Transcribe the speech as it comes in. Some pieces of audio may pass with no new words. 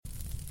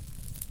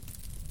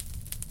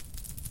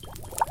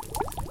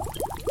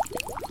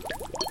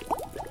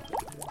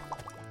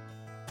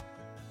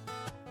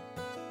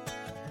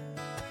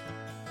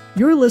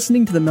You're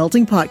listening to The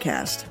Melting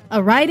Podcast,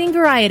 a writing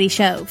variety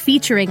show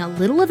featuring a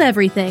little of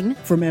everything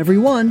from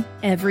everyone,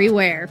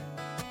 everywhere.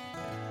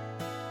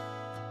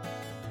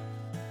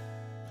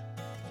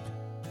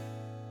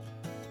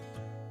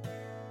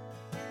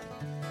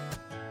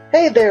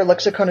 Hey there,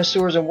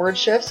 lexiconnoisseurs and word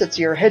chefs. It's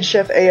your head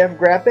chef AF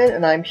Grappin,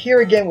 and I'm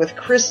here again with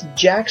Chris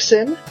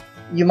Jackson.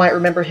 You might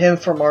remember him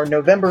from our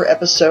November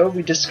episode.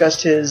 We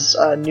discussed his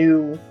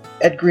new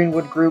Ed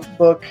Greenwood Group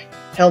book,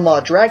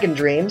 Helmaw Dragon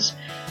Dreams.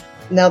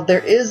 Now,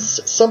 there is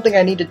something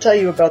I need to tell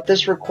you about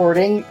this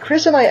recording.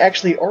 Chris and I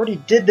actually already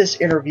did this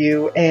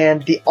interview,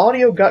 and the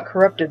audio got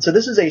corrupted, so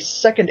this is a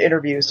second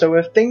interview. So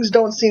if things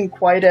don't seem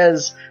quite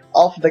as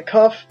off the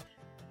cuff,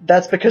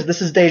 that's because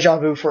this is deja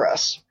vu for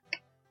us.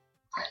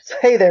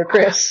 Hey there,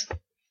 Chris.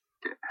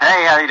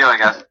 Hey, how you doing,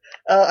 guys?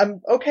 I'm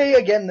okay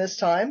again this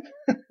time.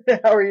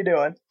 How are you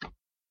doing?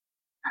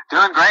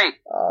 Doing great.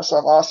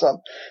 Awesome.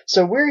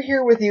 So we're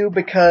here with you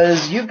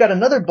because you've got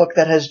another book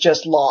that has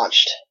just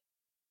launched.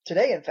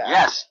 Today, in fact.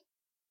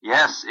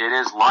 Yes, it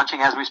is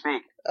launching as we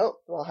speak. Oh,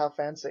 well, how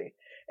fancy.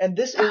 And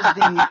this is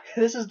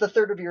this is the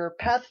third of your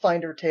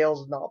Pathfinder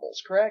Tales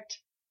novels, correct?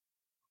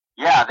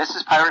 Yeah, this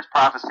is Pirate's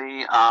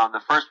Prophecy.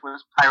 The first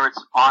was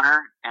Pirate's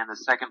Honor, and the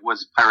second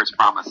was Pirate's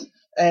Promise.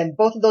 And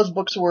both of those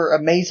books were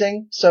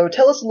amazing. So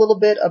tell us a little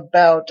bit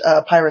about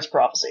Pirate's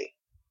Prophecy.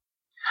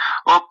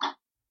 Well,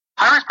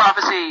 Pirate's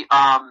Prophecy,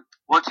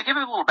 well, to give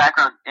you a little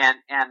background,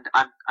 and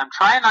I'm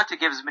trying not to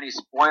give as many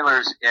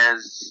spoilers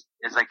as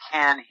I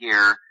can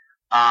here.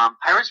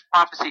 Pirate's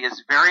Prophecy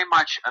is very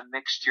much a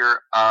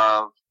mixture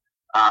of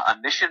a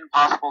Mission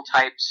Impossible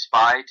type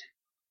spy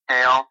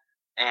tale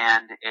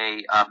and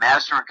a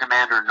Master and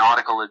Commander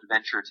nautical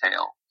adventure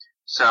tale.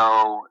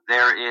 So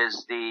there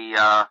is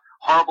the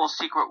horrible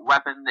secret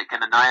weapon that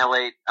can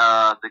annihilate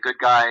the good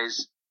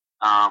guys,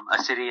 a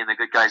city and the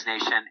good guys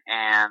nation,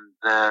 and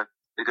the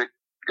good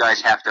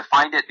guys have to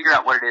find it, figure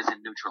out what it is,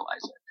 and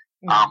neutralize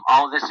it. Mm-hmm.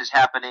 All of this is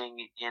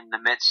happening in the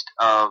midst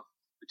of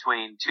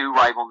between two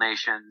rival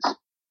nations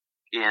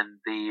in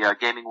the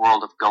gaming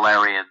world of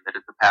Golarion, that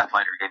is the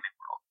Pathfinder gaming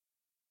world.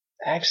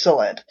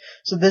 Excellent.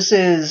 So this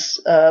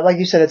is, like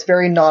you said, it's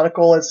very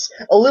nautical. It's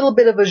a little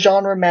bit of a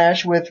genre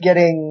mash with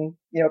getting,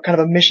 kind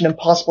of a Mission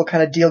Impossible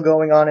kind of deal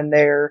going on in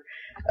there,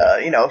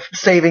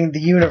 saving the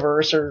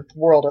universe or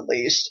world at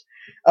least.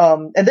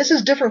 And this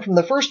is different from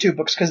the first two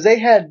books because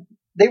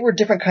they were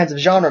different kinds of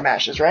genre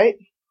mashes, right?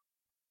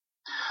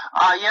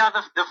 Yeah,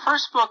 the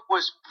first book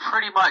was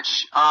pretty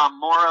much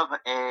more of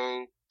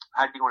a,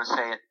 how do you want to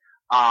say it,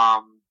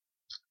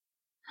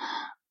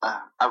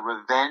 a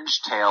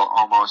revenge tale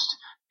almost.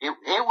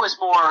 It was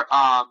more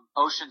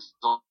Ocean's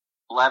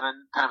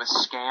 11, kind of a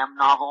scam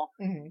novel.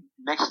 Mm-hmm.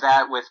 Mix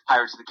that with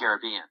Pirates of the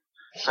Caribbean.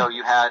 So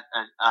you had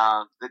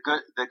the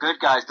good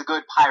guys, the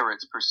good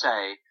pirates per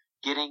se,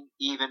 getting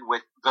even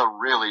with the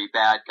really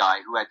bad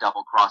guy who had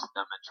double-crossed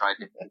them and tried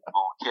to get them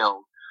all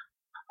killed.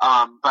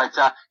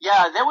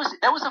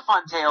 That was a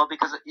fun tale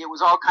because it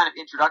was all kind of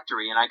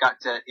introductory, and I got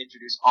to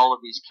introduce all of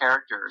these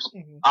characters.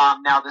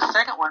 Mm-hmm. Now the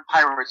second one,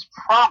 Pirate's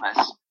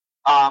Promise,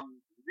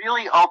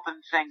 really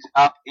opened things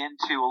up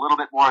into a little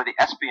bit more of the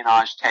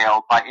espionage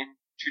tale by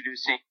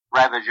introducing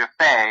Reva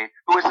Jaffe,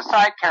 who was a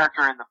side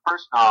character in the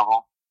first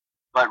novel,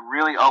 but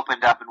really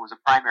opened up and was a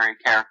primary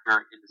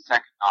character in the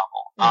second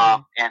novel.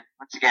 Mm-hmm. And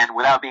once again,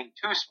 without being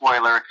too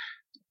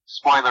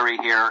spoilery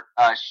here,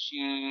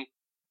 she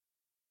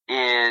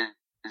is,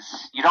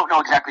 you don't know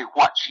exactly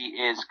what she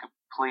is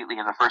completely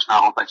in the first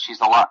novel, but she's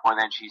a lot more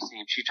than she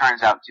seems. She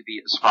turns out to be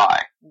a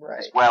spy, right,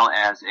 as well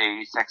as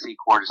a sexy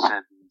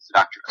courtesan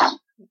seductress.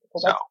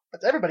 Well,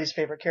 that's everybody's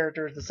favorite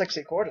character is the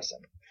sexy courtesan.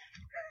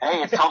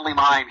 Hey, it's totally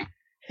mine.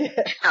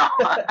 Okay.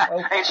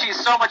 And she's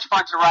so much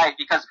fun to write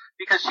because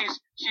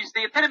she's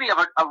the epitome of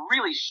a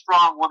really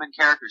strong woman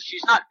character.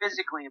 She's not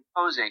physically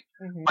imposing,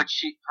 mm-hmm, but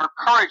her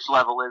courage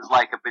level is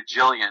like a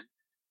bajillion,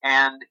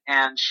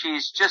 and she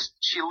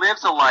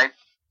lives a life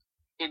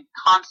in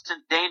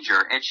constant danger,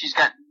 and she's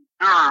got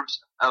nerves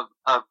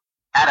of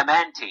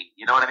adamantine.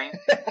 You know what I mean?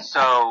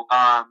 So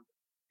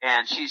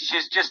and she's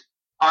just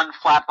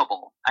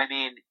unflappable. I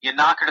mean, you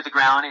knock her to the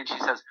ground and she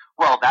says,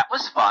 "Well, that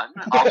was fun.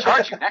 I'll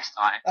charge you next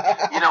time."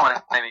 You know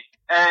what I mean?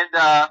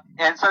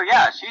 And so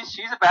yeah,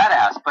 she's a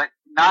badass, but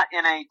not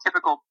in a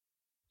typical,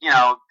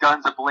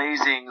 guns a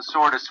blazing,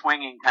 sword a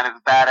swinging kind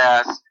of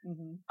badass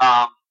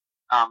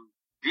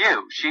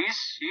view.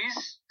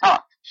 She's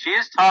tough. She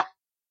is tough.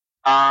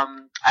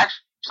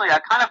 Actually, I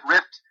kind of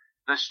ripped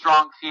the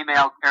strong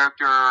female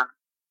character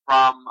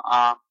from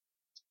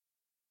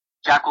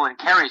Jacqueline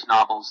Carey's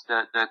novels,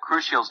 the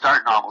Crucial's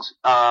Dart novels.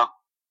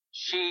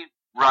 She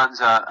runs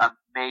a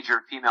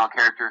major female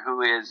character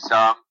who is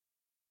a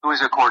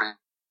courtesan,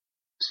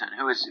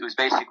 who is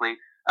basically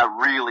a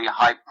really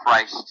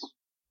high-priced,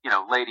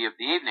 lady of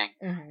the evening.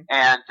 Mm-hmm.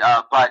 And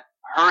but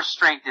her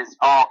strength is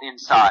all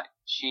inside.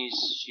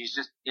 She's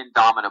just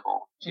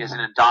indomitable. She has an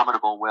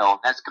indomitable will.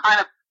 That's kind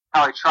of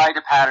how I tried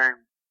to pattern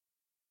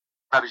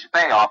Reva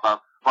Jaffe off of,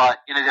 but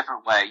in a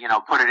different way.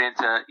 Put it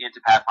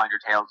into Pathfinder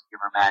Tales, give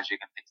her magic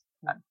and things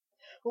like that.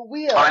 Well,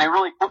 and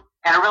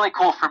a really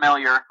cool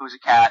familiar who's a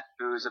cat,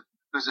 who's a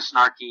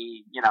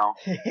snarky,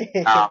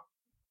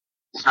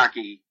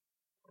 snarky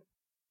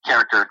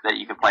character that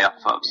you can play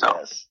off of. So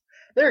yes,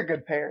 they're a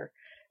good pair.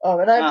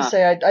 And I have to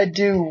say, I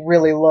do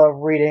really love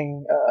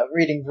reading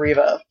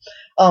Vriva.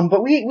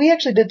 But we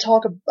actually did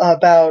talk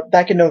about,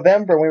 back in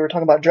November, when we were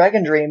talking about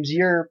Dragon Dreams,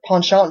 your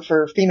penchant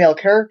for female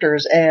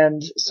characters.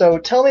 And so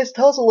tell us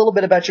a little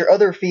bit about your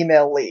other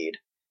female lead.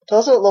 Tell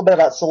us a little bit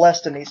about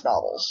Celeste in these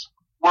novels.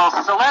 Well,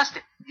 Celeste,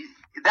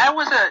 that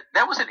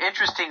was an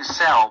interesting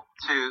sell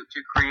to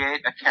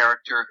create a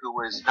character who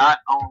was not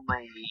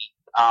only,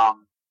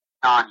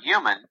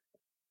 non-human,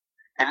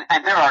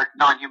 and there are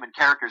non-human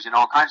characters in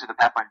all kinds of the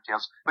Pathfinder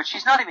tales, but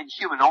she's not even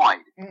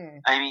humanoid.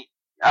 I mean,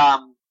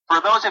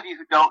 for those of you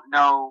who don't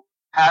know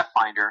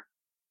Pathfinder,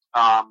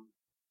 I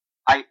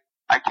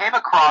came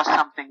across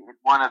something in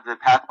one of the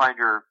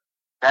Pathfinder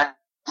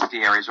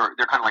bestiaries, or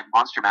they're kind of like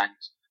monster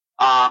manuals.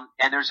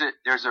 And there's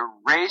a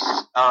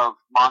race of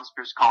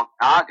monsters called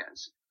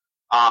Nagas,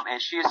 and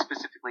she is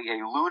specifically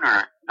a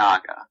lunar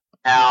Naga.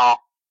 Now,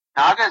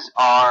 Nagas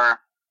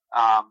are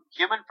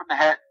human from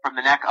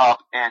the neck up,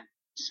 and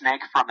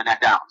snake from the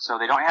neck down. So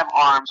they don't have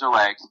arms or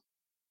legs.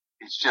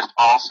 It's just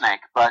all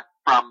snake. But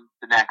from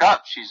the neck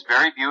up, she's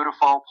very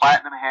beautiful,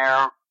 platinum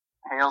hair,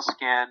 pale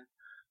skin,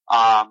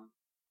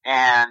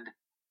 and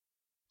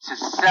to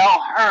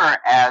sell her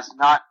as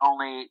not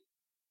only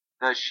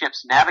the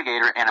ship's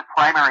navigator and a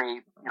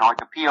primary,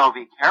 like a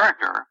POV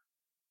character,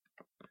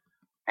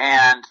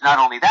 and not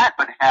only that,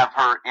 but have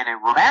her in a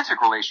romantic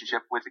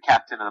relationship with the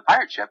captain of the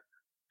pirate ship,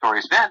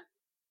 Torius Ben,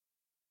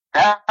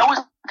 that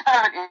was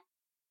kind of an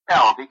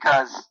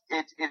because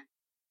it's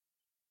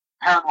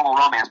paranormal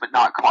romance, but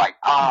not quite.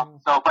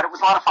 But it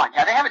was a lot of fun.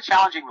 Yeah, they have a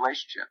challenging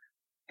relationship,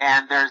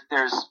 and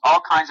there's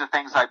all kinds of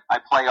things I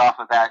play off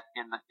of that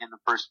in the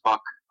first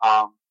book.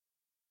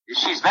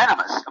 She's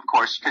venomous, of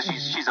course, because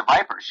she's a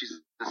viper. She's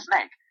the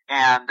snake,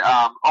 and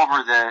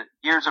over the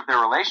years of their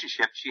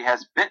relationship, she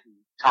has bitten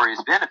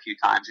Torius Ben a few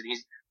times, and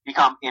he's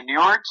become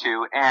inured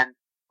to and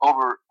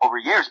over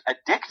years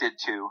addicted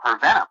to her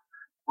venom,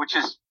 which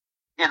is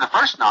in the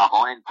first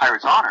novel, in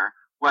Pirate's Honor,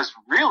 was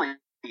really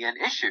an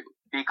issue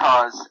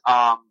because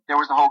there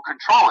was a whole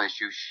control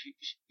issue.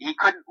 He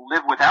couldn't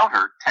live without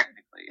her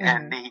technically,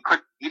 and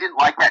he didn't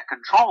like that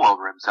control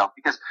over himself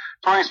because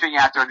Torius Ben, you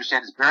have to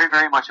understand, is very,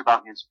 very much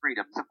about his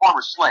freedom. He's a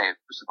former slave,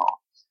 first of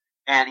all,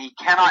 and he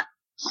cannot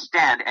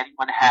stand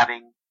anyone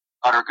having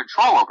utter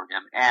control over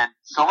him. And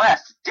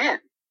Celeste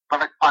did,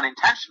 but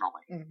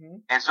unintentionally.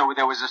 And so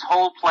there was this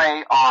whole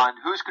play on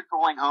who's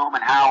controlling whom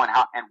and how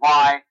and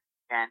why.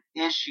 And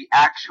is she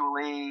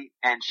actually,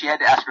 and she had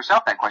to ask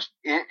herself that question,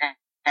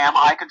 am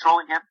I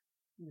controlling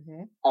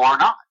him or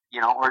not?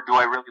 Or do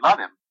I really love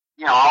him?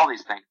 All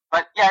these things.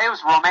 But yeah, it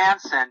was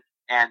romance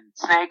and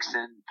snakes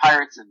and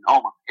pirates and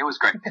oh my, it was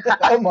great.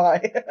 Oh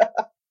my.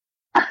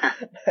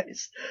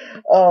 Nice.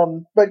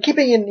 But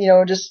keeping in,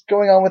 just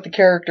going on with the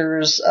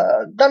characters,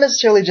 not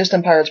necessarily just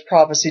in Pirate's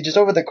Prophecy, just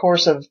over the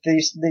course of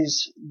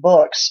these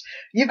books,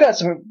 you've got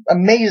some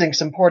amazing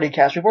supporting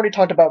cast. We've already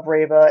talked about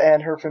Brava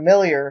and her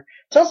familiar.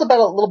 Tell us a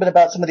little bit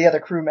about some of the other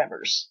crew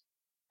members.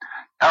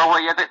 Oh,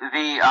 well, yeah,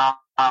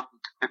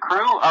 the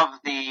crew of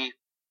the,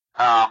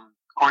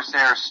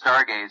 Corsair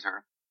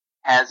Stargazer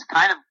has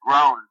kind of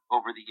grown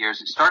over the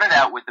years. It started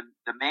out with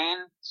the main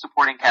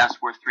supporting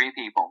cast were 3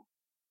 people.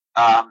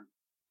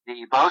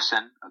 The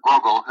bosun,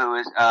 Gogol, who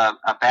is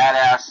a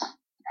badass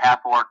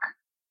half-orc,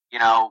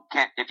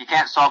 if you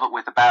can't solve it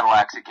with a battle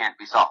axe, it can't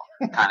be solved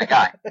kind of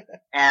guy.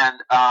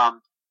 And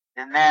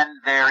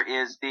then there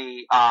is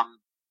the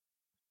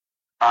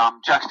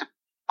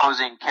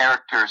juxtaposing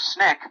character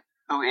Snick,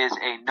 who is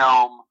a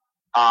gnome,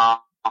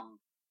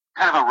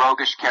 kind of a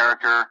roguish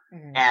character,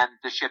 and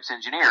the ship's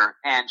engineer,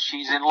 and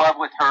she's in love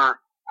with her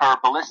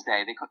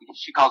ballistae.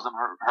 She calls them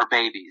her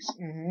babies.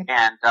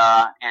 And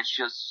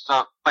she's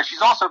but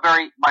she's also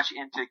very much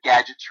into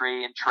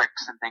gadgetry and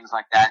tricks and things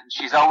like that. And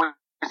she's always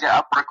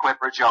up for a quip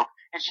or a joke.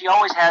 And she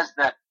always has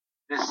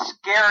this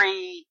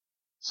scary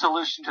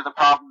solution to the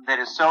problem that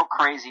is so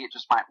crazy it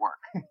just might work.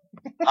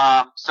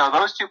 So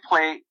those two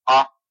play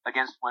off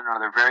against one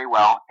another very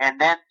well. And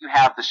then you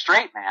have the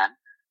straight man,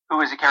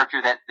 who is a character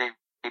that they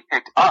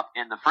picked up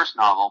in the first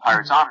novel,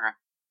 Pirate's Honor,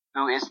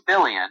 who is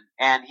Thilian,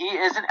 and he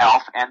is an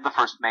elf and the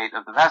first mate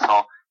of the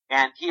vessel,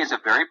 and he is a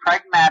very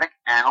pragmatic,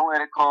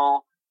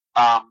 analytical,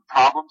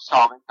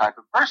 problem-solving type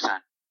of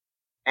person,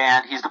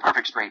 and he's the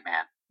perfect straight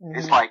man.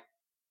 It's like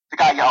the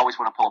guy you always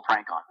want to pull a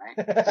prank on, right?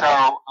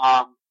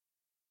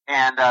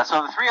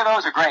 So the 3 of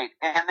those are great,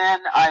 and then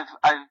I've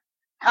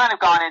kind of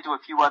gone into a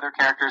few other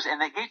characters,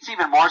 and it's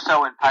even more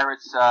so in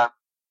Pirate's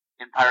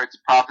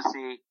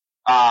Prophecy.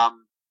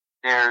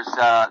 There's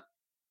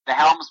the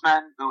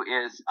helmsman, who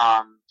is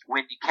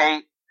Windy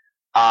Kate,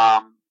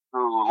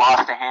 who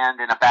lost a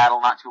hand in a battle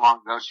not too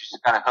long ago. She's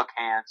got a hook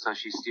hand, so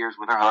she steers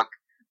with her hook,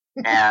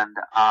 and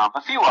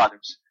a few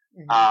others.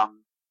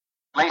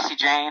 Lacey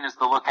Jane is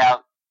the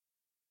lookout,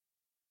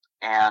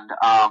 and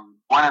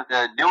one of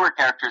the newer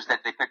characters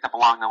that they picked up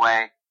along the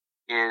way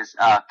is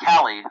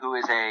Callie, who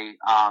is a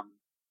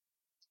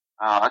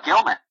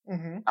gillman,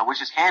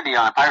 which is handy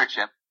on a pirate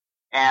ship,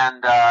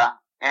 and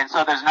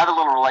so there's another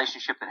little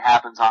relationship that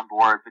happens on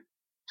board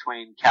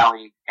between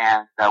Callie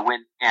and not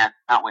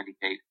Wendy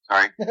Kate,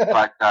 sorry,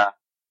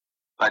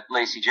 but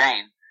Lacey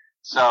Jane.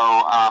 So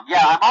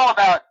I'm all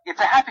about, it's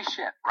a happy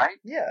ship, right?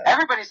 Yeah.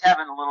 Everybody's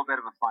having a little bit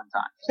of a fun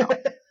time, so.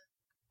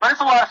 But it's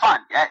a lot of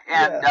fun,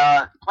 and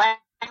playing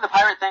the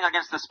pirate thing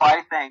against the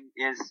spy thing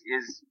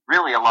is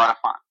really a lot of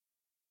fun.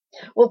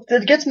 Well,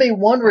 it gets me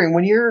wondering,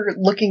 when you're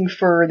looking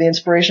for the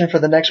inspiration for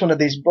the next one of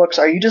these books,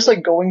 are you just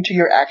like going to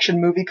your action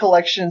movie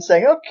collection and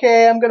saying,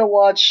 okay, I'm gonna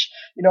watch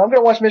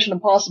Mission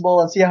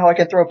Impossible and see how I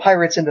can throw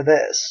pirates into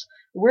this?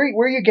 Where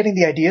are you getting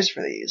the ideas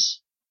for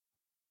these?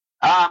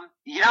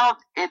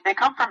 They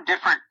come from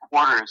different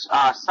quarters.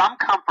 Some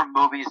come from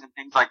movies and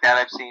things like that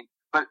I've seen,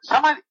 but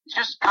some of it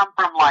just come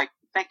from like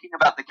thinking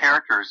about the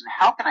characters and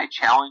how can I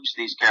challenge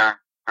these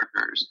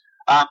characters.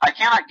 I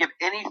cannot give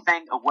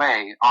anything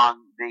away on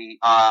the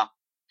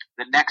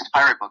next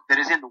pirate book that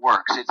is in the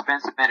works. It's been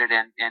submitted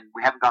and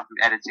we haven't gone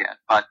through edits yet,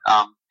 but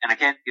and I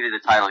can't give you the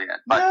title yet,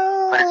 but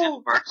it's in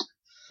the works.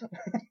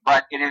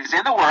 But it is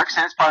in the works,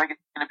 and it's probably going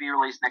to be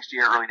released next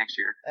year, early next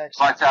year.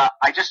 Excellent. But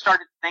I just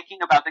started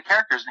thinking about the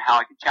characters and how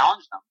I could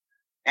challenge them.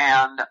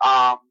 And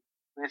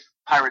with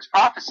Pirate's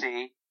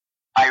Prophecy,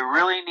 I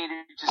really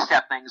needed to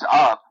step things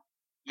up.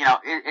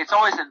 It's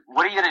always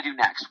what are you going to do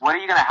next? How are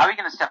you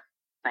going to step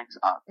things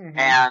up? Mm-hmm.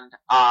 And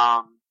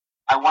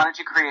I wanted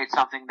to create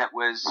something that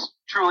was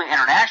truly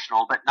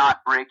international, but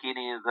not break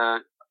any of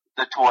the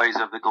toys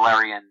of the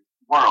Galarian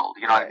world.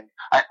 Right.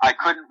 I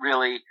couldn't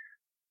really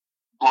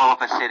blow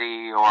up a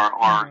city or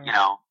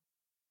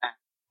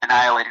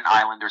annihilate an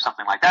island or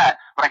something like that,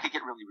 but I could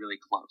get really, really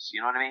close.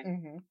 You know what I mean?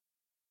 Mm-hmm.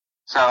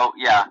 So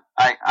yeah,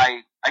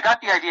 I got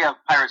the idea of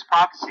Pirate's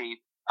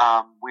Prophecy.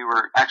 We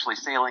were actually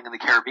sailing in the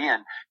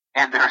Caribbean,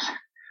 and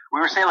we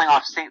were sailing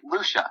off St.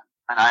 Lucia,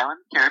 an island,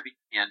 Caribbean,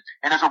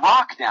 and there's a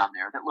rock down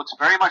there that looks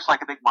very much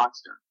like a big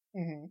monster.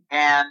 Mm-hmm.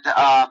 And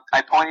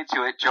I pointed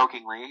to it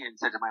jokingly and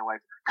said to my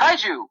wife,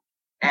 "Kaiju!"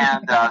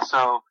 And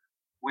so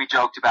we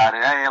joked about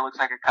it. Hey, it looks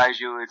like a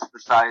kaiju. It's the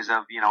size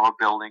of, a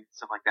building,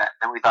 stuff like that.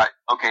 And then we thought,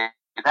 okay,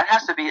 that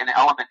has to be an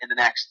element in the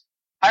next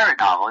pirate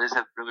novel. It is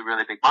a really,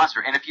 really big monster.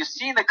 And if you've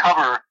seen the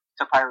cover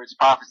to Pirate's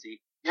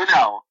Prophecy,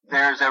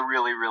 there's a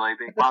really, really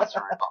big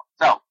monster involved.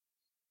 So,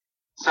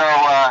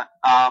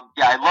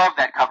 I love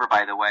that cover,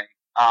 by the way.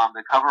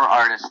 The cover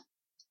artist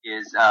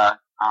is,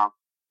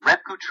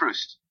 Remco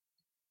Troost,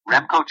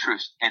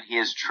 and he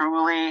is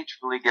truly,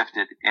 truly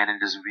gifted, and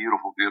it is a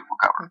beautiful, beautiful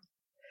cover.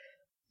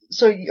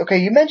 So, okay,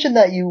 you mentioned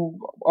that you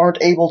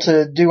aren't able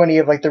to do any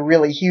of like the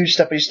really huge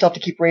stuff, but you still have to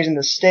keep raising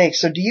the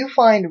stakes. So do you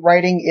find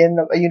writing in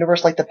a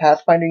universe like the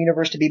Pathfinder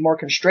universe to be more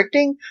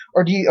constricting,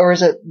 or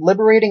is it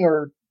liberating,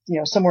 or,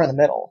 somewhere in the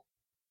middle?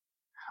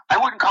 I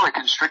wouldn't call it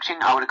constricting,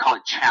 I would call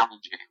it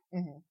challenging.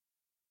 Mm-hmm.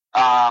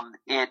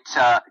 It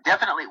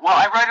definitely,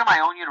 I write in my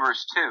own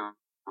universe too.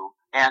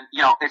 And,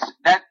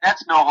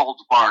 that's no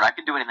holds barred. I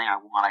can do anything I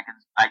want.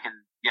 I can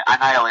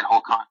annihilate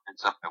whole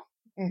continents of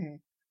it. Mm-hmm.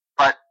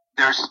 But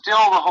there's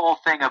still the whole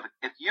thing of,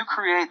 if you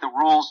create the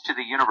rules to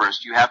the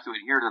universe, you have to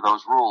adhere to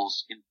those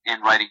rules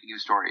in writing new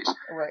stories.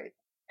 Right.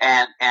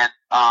 And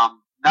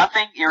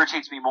nothing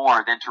irritates me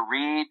more than to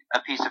read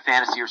a piece of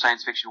fantasy or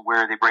science fiction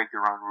where they break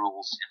their own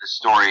rules in the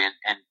story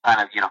and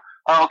kind of,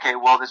 okay,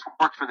 well, this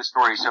worked for the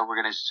story, so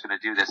we're just gonna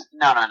do this.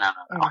 No.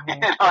 Mm-hmm. You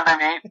know what I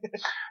mean?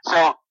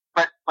 So,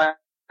 but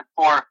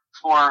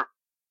for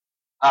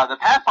the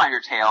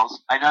Pathfinder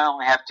tales, I not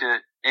only have to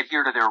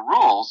adhere to their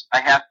rules, I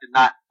have to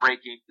not break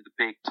into the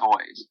big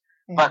toys.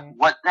 Mm-hmm. But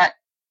what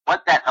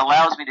that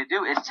allows me to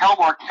do is tell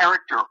more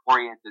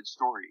character-oriented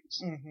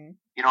stories. Mm-hmm.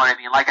 You know what I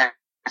mean? Like I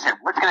said,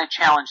 what's going to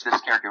challenge this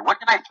character? What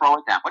can I throw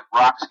at them? What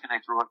rocks can I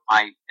throw at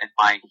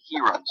my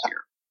heroes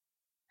here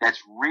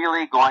that's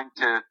really going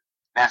to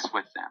mess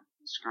with them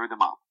and screw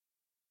them up?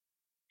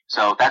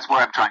 So that's where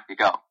I'm trying to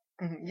go.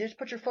 Mm-hmm. You just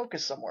put your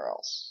focus somewhere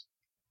else.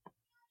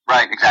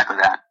 Right, exactly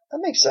that. That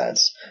makes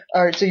sense.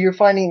 All right, so you're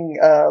finding,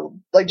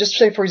 just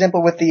say, for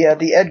example, with the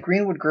Ed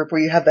Greenwood group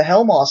where you have the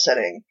Helmaw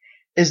setting,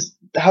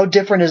 how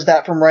different is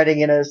that from writing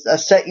in a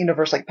set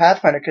universe like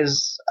Pathfinder?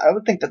 Because I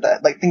would think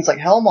that things like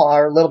Helmaw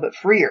are a little bit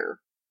freer.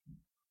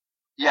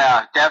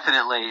 Yeah,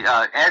 definitely.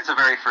 Ed's a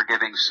very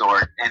forgiving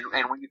sort,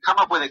 and when you come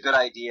up with a good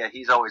idea,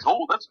 he's always,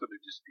 that's going to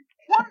just be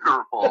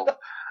wonderful,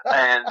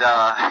 and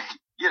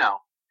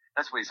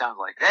that's what he sounds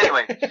like.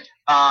 Anyway,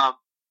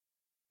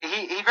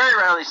 he very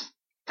rarely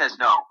says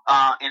no.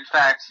 In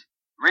fact,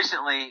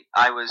 recently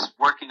I was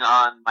working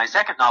on my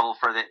second novel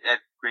for the Ed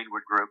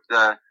Greenwood group.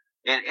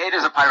 It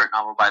is a pirate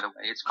novel, by the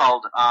way. It's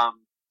called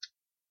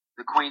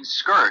The Queen's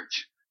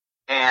Scourge,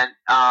 and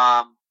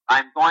I'm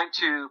going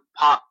to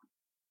pop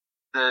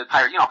the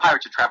pirate.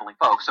 Pirates are traveling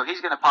folks, so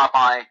he's going to pop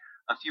by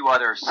a few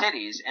other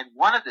cities, and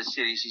one of the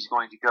cities he's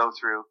going to go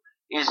through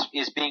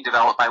is being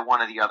developed by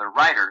one of the other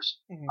writers,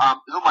 mm-hmm.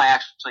 Whom I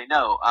actually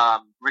know,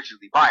 Richard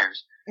Lee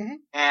Byers. Mm-hmm.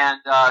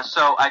 And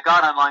so I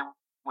got online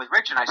with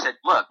Rich and I said,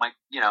 look,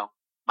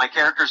 my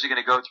characters are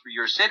going to go through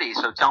your city,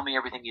 so tell me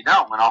everything you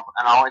know, and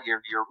I'll adhere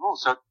to your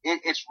rules. So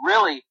it's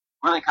really,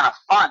 really kind of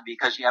fun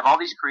because you have all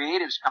these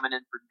creatives coming in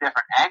from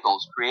different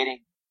angles, creating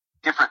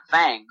different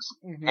things,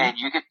 and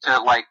you get to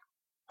like,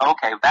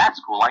 okay,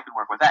 that's cool, I can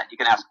work with that. You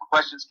can ask them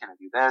questions, can I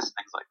do this,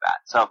 things like that.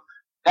 So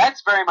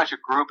that's very much a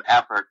group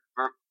effort,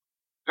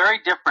 very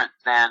different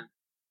than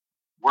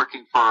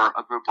working for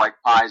a group like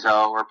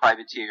Paizo or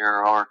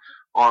Privateer or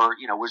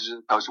Wizards of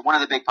the Coast, or one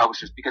of the big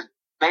publishers, because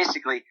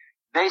basically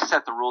they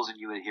set the rules and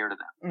you adhere to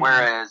them.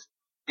 Whereas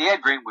the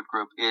Ed Greenwood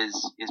group is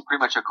pretty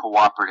much a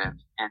cooperative,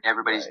 and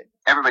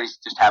everybody's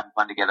just having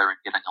fun together and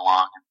getting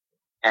along.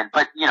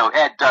 But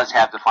Ed does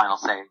have the final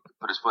say to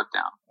put his foot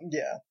down.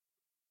 Yeah.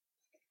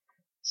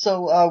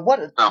 So,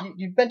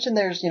 you mentioned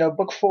there's,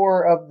 book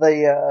 4 of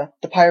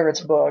the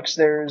Pirates books.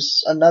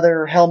 There's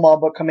another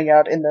Hellmaw book coming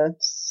out in the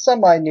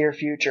semi-near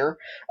future.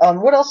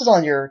 What else is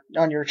on your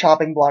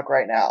chopping block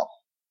right now?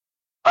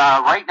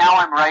 Right now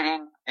I'm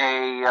writing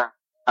a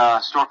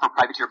story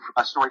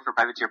for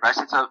Privateer Press.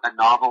 It's a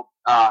novel,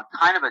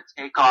 kind of a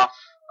takeoff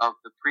of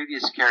the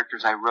previous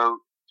characters. I wrote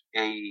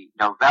a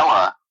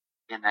novella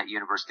in that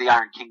universe, the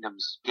Iron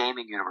Kingdom's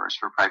gaming universe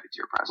for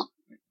Privateer Press.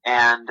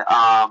 And,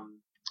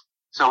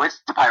 so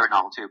it's a pirate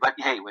novel too, but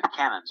hey, with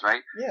cannons,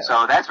 right? Yeah.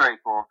 So that's very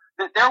cool.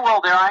 Their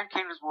world, their Iron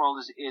Kingdom's world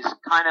is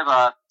kind of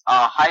a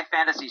high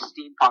fantasy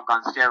steampunk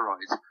on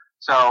steroids.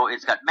 So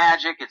it's got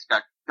magic, it's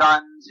got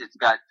guns, it's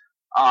got,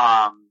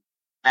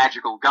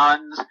 magical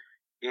guns,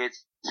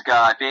 it's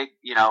got big,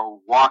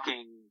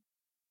 walking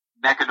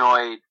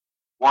mechanoid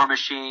war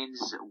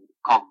machines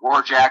called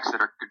warjacks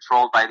that are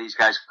controlled by these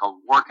guys called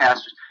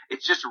warcasters.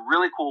 It's just a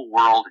really cool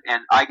world,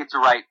 and I get to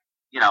write,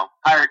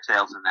 pirate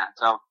tales in that.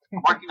 So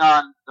I'm working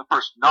on the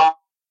first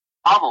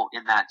novel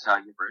in that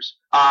universe.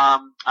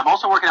 I'm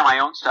also working on my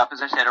own stuff,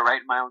 as I said, I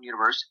write in my own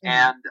universe,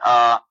 and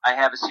I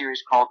have a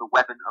series called the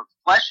Weapon of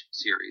Flesh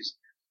series,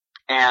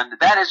 and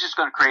that is just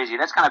going crazy.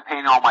 That's kind of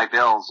paying all my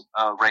bills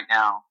right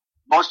now,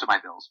 most of my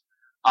bills.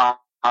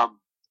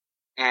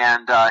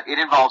 It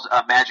involves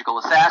a magical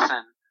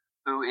assassin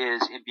who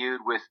is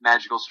imbued with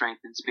magical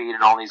strength and speed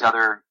and all these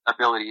other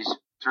abilities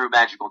through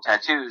magical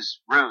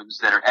tattoos, runes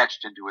that are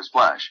etched into his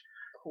flesh.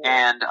 Cool.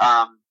 And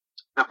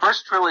the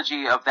first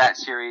trilogy of that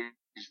series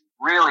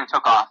really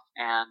took off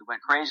and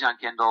went crazy on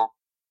Kindle,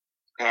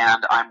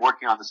 and I'm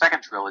working on the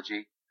second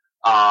trilogy.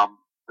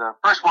 The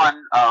first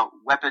one,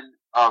 Weapon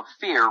of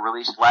Fear,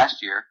 released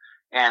last year,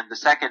 and the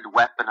second,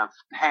 Weapon of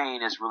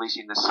Pain, is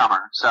releasing this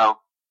summer. So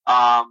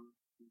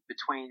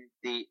between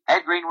the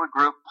Ed Greenwood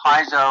group,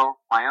 Paizo,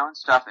 my own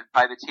stuff, and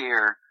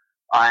Privateer,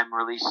 I'm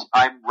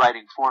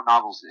writing 4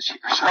 novels this year.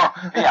 So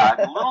yeah,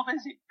 I'm a little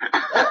busy.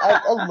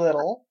 a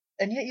little.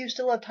 And yet you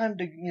still have time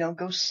to,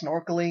 go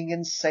snorkeling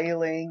and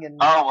sailing and...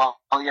 Oh,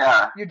 well,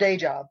 yeah. Your day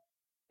job.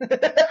 Well,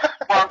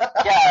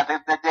 yeah,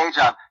 the day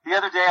job. The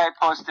other day I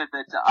posted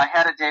that I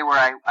had a day where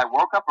I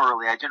woke up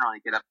early. I generally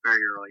get up very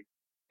early.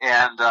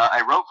 And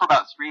I wrote for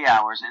about 3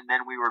 hours, and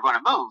then we were going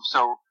to move.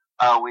 So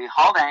we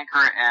hauled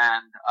anchor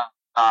and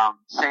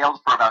sailed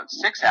for about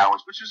 6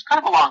 hours, which was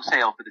kind of a long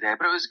sail for the day.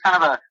 But it was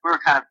we were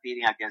kind of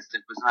beating against it.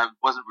 It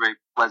wasn't a very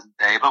pleasant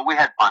day, but we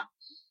had fun.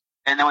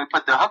 And then we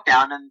put the hook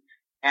down,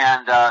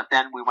 and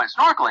then we went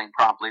snorkeling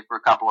promptly for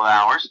a couple of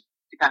hours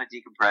to kind of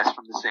decompress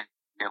from the sail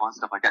and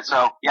stuff like that.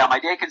 So, yeah, my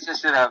day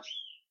consisted of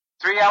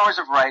 3 hours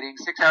of writing,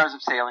 6 hours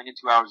of sailing, and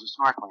 2 hours of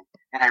snorkeling.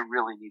 And I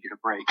really needed a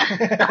break.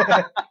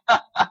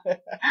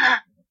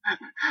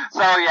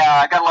 So,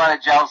 yeah, I got a lot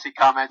of jealousy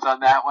comments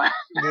on that one.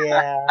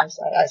 Yeah, I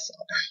saw that.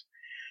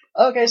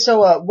 Okay,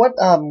 so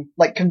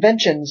what,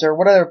 conventions or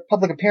what other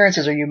public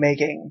appearances are you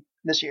making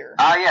this year?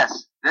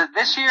 Yes.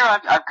 This year,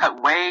 I've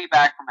cut way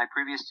back from my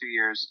previous 2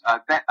 years.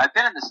 I've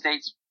been in the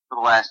States for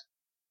the last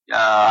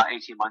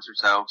 18 months or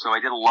so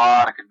I did a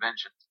lot of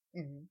conventions.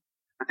 Mm-hmm.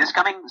 But this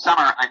coming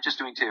summer, I'm just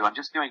doing 2. I'm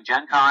just doing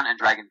Gen Con and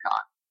Dragon Con.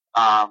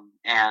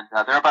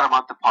 They're about a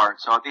month apart,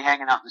 so I'll be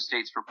hanging out in the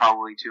States for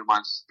probably 2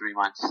 months, 3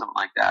 months, something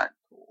like that.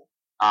 Cool.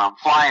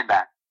 Flying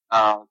back.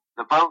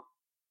 The boat,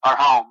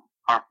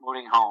 our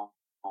floating home,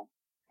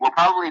 will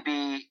probably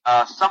be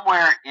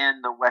somewhere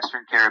in the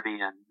Western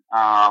Caribbean.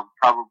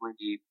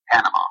 Probably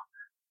Panama.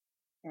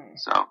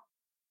 So.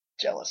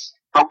 Jealous.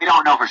 But we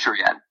don't know for sure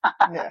yet.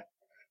 Yeah.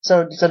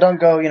 So don't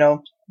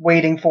go,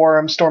 waiting for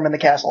him, storming the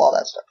castle, all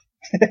that stuff.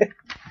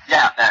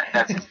 Yeah,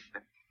 that's.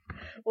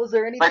 Was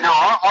there anything? But no,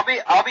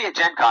 I'll be at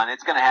Gen Con.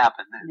 It's gonna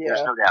happen. Yeah.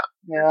 There's no doubt.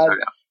 Yeah. No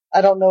doubt.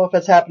 I don't know if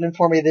it's happening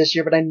for me this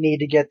year, but I need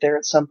to get there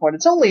at some point.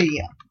 It's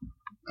only,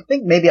 I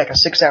think maybe like a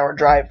 6-hour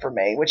drive for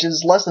me, which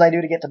is less than I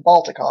do to get to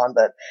Balticon,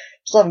 but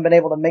still haven't been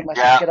able to make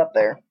myself get up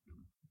there.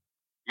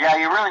 Yeah,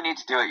 you really need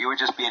to do it. You would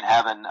just be in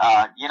heaven.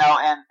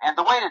 And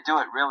the way to do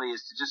it really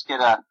is to just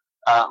get a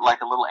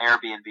little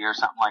Airbnb or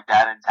something like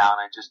that in town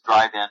and just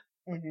drive in,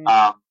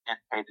 and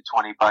pay the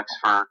 $20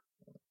 for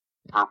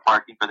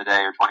parking for the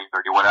day, or 20,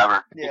 30,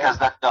 whatever. Yeah. Because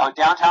the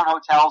downtown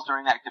hotels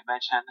during that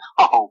convention,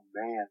 oh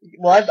man.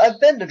 Well, I've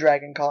been to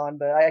Dragon Con,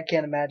 but I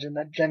can't imagine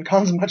that Gen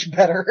Con's much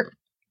better.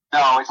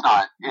 No, it's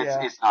not.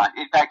 It's not.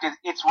 In fact,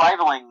 it's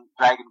rivaling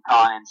Dragon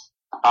Con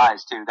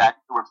buys too. There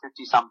were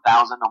 50-some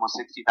thousand, almost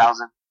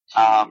 60,000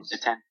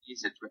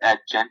 attendees at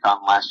Gen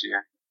Con last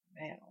year.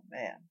 Man, oh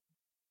man.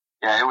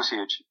 Yeah, it was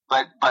huge,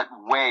 but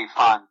way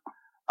fun.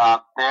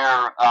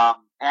 They're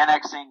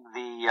annexing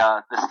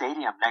the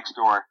stadium next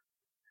door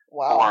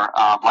for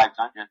Live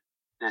Dungeon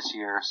this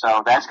year,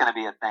 so that's going to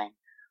be a thing.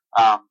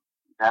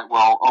 That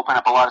will open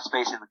up a lot of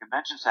space in the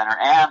convention center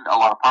and a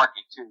lot of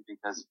parking too,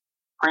 because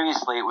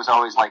previously it was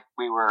always like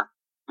we were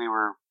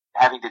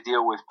having to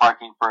deal with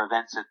parking for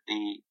events at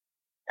the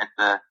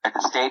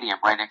stadium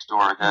right next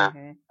door,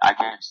 I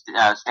can't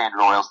Standard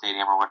Oil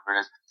Stadium or whatever it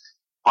is,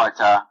 but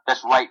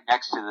that's right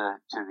next to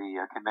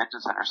the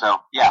convention center. So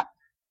yeah,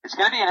 it's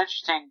going to be an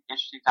interesting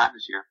time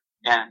this year,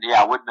 and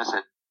yeah, I wouldn't miss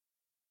it.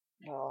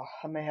 Oh,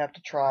 I may have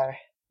to try.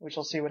 We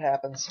shall see what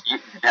happens. You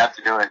have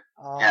to do it.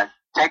 Yeah,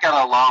 take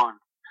out a loan.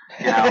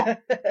 You know,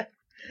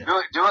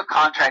 do a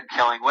contract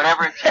killing,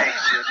 whatever it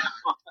takes. You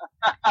know?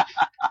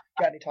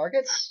 Got any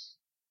targets?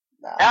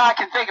 Nah. Yeah, I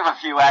can think of a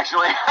few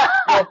actually.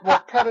 well,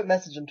 private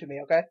message them to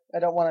me, okay? I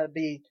don't want to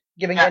be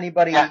giving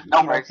anybody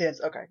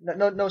hints. Okay,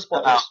 no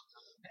spoilers.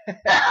 No.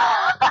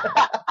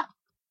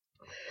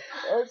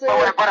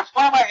 But if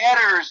one of my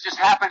editors just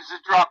happens to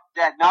drop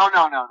dead, no,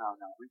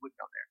 we wouldn't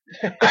go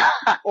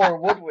there. Or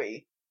would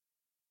we?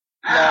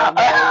 No.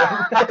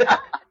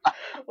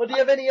 Well, do you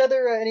have any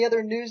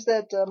other news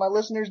that my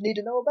listeners need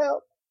to know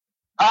about?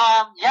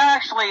 Yeah,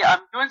 actually, I'm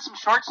doing some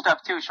short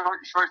stuff too,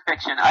 short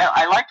fiction.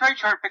 I like to write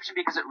short fiction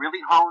because it really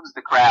hones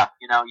the craft.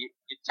 You know, you're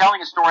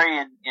telling a story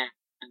in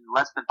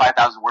less than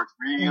 5,000 words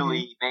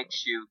really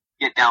makes you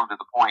get down to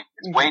the point.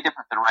 It's way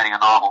different than writing a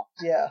novel.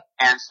 Yeah.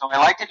 And so I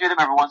like to do them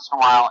every once in a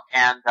while,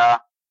 and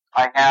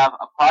I have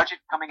a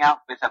project coming out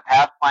with a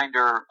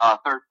Pathfinder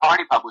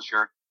third-party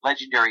publisher,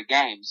 Legendary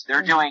Games.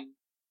 They're doing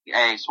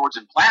a Swords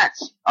and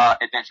Planets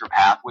adventure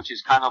path, which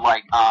is kind of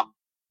like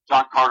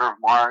John Carter of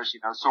Mars,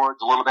 you know,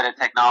 swords, a little bit of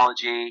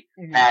technology,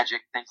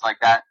 magic, things like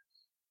that.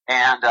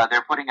 And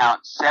they're putting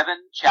out 7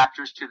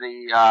 chapters to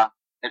the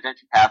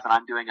adventure path, and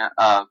I'm doing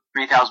a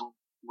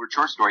 3,000-word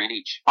short story in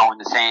each, following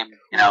the same,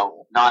 you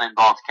know,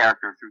 non-involved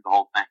character through the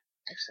whole thing.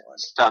 Excellent.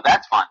 So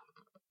that's fun.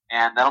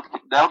 And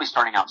that'll be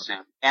starting out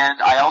soon.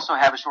 And I also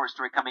have a short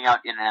story coming out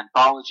in an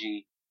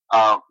anthology,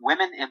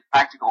 Women in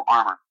Practical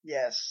Armor.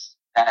 Yes.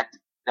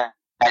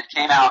 That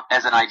came out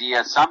as an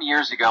idea some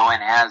years ago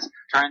and has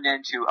turned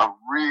into a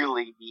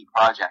really neat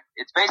project.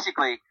 It's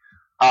basically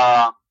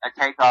a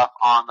takeoff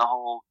on the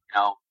whole, you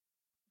know,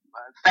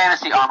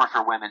 fantasy armor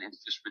for women is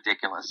just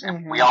ridiculous,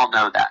 and we all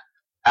know that.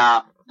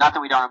 Not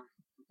that we don't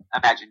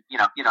imagine,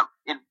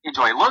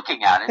 enjoy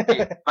looking at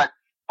it, but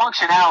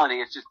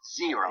functionality is just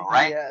zero,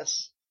 right?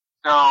 Yes.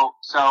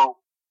 So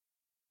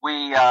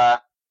we an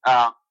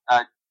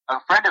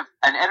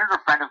editor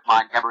friend of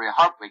mine, Gabrielle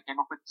Hartwig, came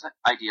up with this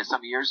idea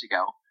some years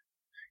ago.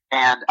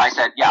 And I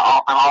said, yeah,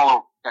 I'm all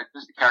over.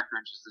 Just the character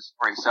and just the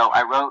story. So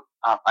I wrote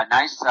a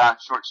nice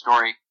short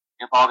story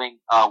involving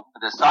one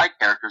of the side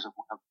characters of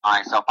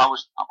my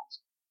self-published novels,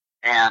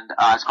 and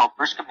it's called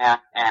First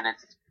Command. And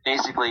it's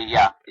basically,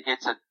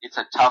 it's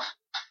a tough,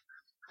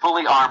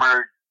 fully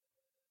armored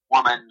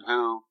woman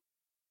who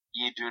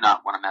you do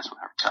not want to mess with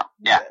her. So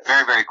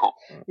very, very cool.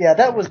 Yeah,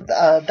 that was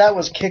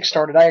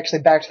kickstarted. I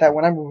actually backed that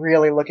one. I'm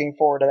really looking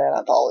forward to that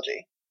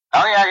anthology.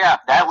 Oh yeah.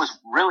 That was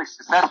really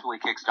successfully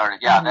kickstarted.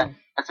 Yeah,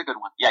 that's a good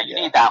one. Yeah, you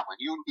need that one.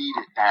 You need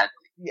it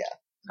badly. Yeah.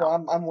 So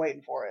I'm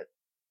waiting for it.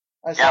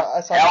 I saw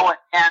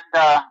And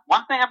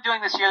one thing I'm doing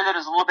this year that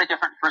is a little bit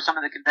different for some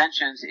of the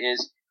conventions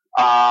is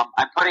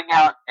I'm putting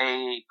out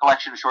a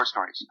collection of short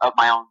stories of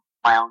my own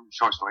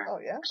short stories. Oh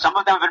yeah. Some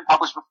of them have been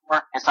published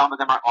before, and some of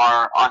them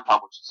are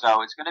unpublished.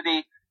 So it's going to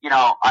be,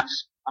 I'm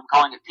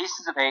calling it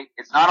Pieces of 8.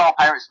 It's not all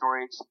pirate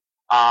stories.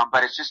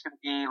 But it's just going to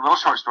be little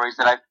short stories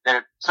that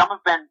some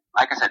have been,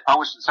 like I said,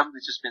 published, and some have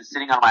just been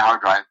sitting on my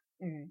hard drive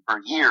for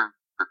years,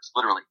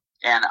 literally.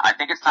 And I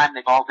think it's time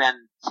they've all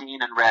been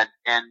seen and read.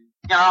 And,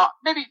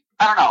 maybe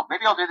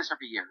I'll do this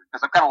every year,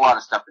 because I've got a lot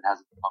of stuff that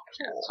hasn't been published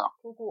yet.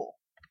 So. Cool.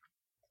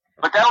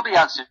 But that'll be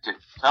out soon too.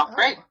 So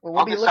great. Well,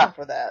 we'll be looking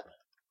for that.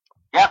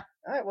 Yep.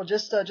 All right. Well,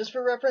 just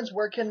for reference,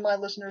 where can my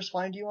listeners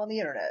find you on the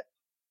internet?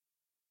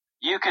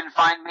 You can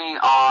find me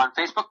on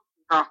Facebook,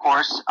 of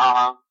course.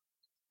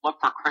 Look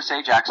for Chris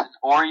A. Jackson,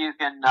 or you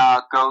can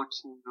go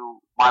to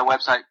my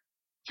website,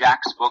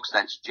 Jax Books.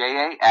 That's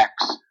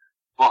JAX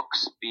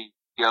Books,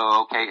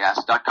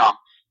 BOOKS.com,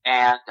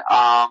 and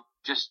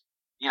just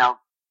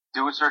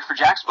do a search for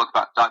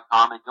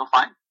JaxBook.com, and you'll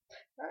find it.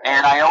 Right.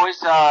 And I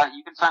always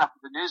you can sign up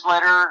for the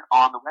newsletter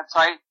on the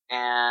website,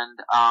 and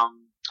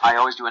I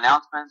always do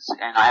announcements,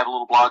 and I have a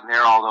little blog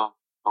there. Although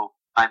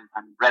I'm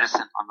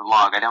reticent on the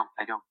blog, I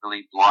don't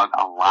really blog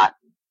a lot.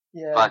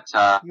 Yeah, but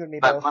you and me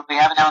but both. when we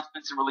have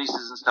announcements and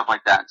releases and stuff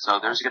like that, so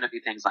there's going to be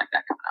things like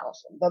that coming out.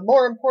 Awesome. But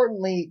more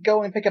importantly,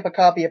 go and pick up a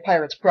copy of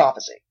Pirate's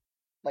Prophecy.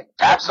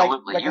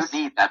 Absolutely, you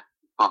need that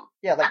book.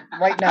 Yeah,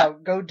 right now,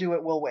 go do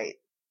it. We'll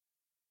wait.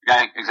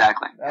 Yeah,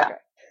 exactly. Okay. Yeah.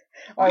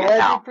 All right.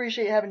 Well, I do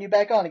appreciate having you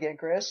back on again,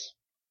 Chris.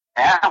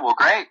 Yeah, well,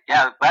 great.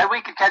 Yeah, glad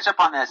we could catch up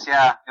on this.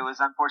 Yeah, it was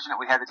unfortunate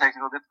we had the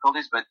technical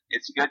difficulties, but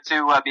it's good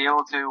to be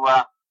able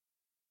to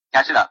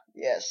catch it up.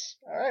 Yes.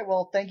 All right.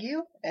 Well, thank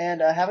you,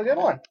 and have a good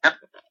one. Yep.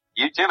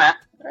 You too, man.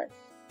 All right.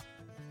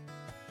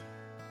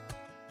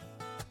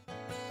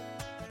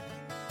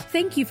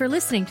 Thank you for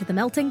listening to the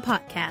Melting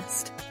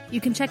Podcast. You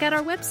can check out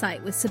our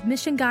website with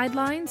submission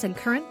guidelines and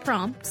current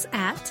prompts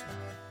at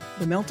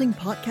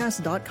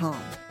themeltingpodcast.com.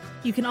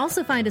 You can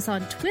also find us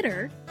on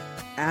Twitter,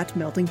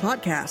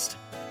 @meltingpodcast.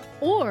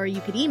 or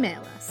you could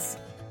email us.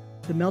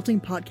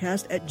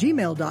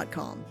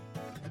 themeltingpodcast@gmail.com.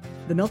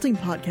 The Melting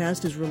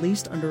Podcast is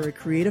released under a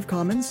Creative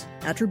Commons,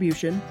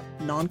 Attribution,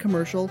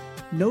 Non-Commercial,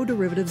 No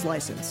Derivatives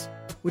license,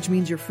 which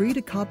means you're free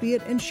to copy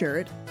it and share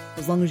it,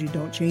 as long as you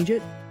don't change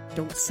it,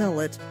 don't sell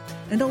it,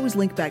 and always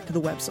link back to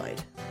the website.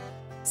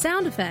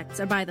 Sound effects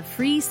are by the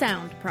Free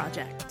Sound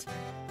Project.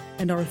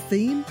 And our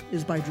theme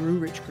is by Drew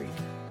Richcreek.